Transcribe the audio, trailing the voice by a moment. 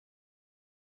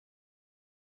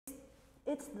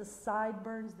It's the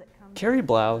sideburns that come... Carrie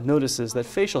Blau notices that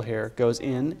facial hair goes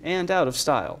in and out of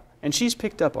style, and she's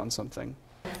picked up on something.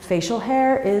 Facial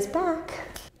hair is back.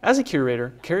 As a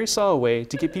curator, Carrie saw a way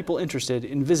to get people interested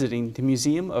in visiting the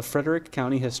Museum of Frederick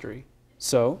County History.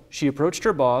 So, she approached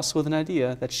her boss with an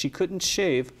idea that she couldn't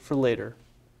shave for later.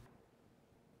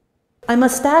 I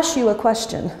must ask you a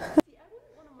question.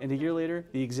 And a year later,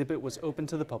 the exhibit was open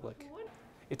to the public.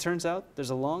 It turns out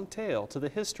there's a long tail to the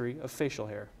history of facial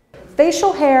hair.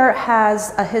 Facial hair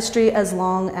has a history as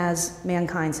long as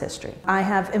mankind's history. I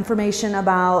have information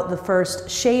about the first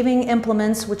shaving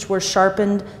implements, which were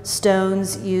sharpened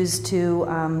stones used to,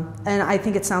 and I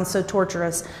think it sounds so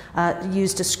torturous,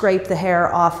 used to scrape the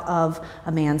hair off of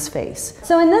a man's face.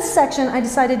 So in this section, I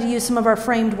decided to use some of our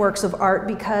framed works of art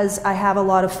because I have a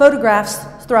lot of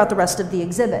photographs throughout the rest of the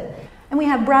exhibit. And we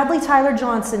have Bradley Tyler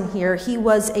Johnson here. He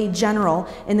was a general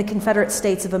in the Confederate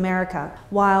States of America.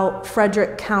 While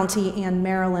Frederick County and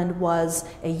Maryland was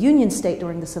a Union state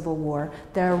during the Civil War,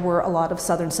 there were a lot of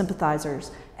Southern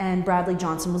sympathizers, and Bradley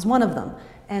Johnson was one of them.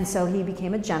 And so he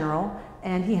became a general,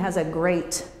 and he has a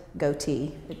great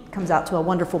goatee. It comes out to a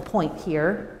wonderful point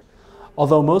here.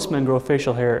 Although most men grow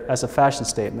facial hair as a fashion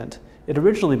statement, it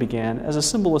originally began as a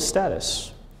symbol of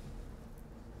status.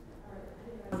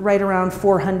 Right around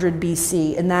 400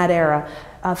 BC, in that era,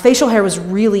 facial hair was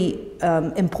really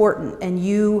important, and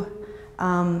you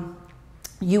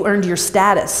earned your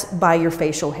status by your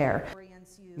facial hair.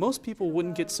 Most people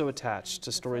wouldn't get so attached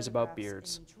to stories about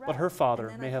beards, but her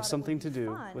father may have something to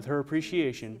do with her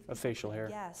appreciation of facial hair.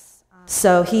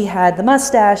 So he had the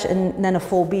mustache and then a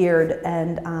full beard,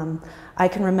 and I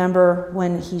can remember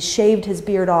when he shaved his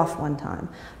beard off one time,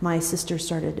 my sister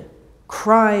started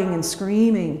crying and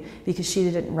screaming because she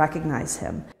didn't recognize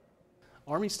him.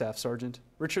 Army Staff Sergeant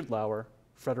Richard Lauer,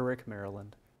 Frederick,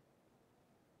 Maryland.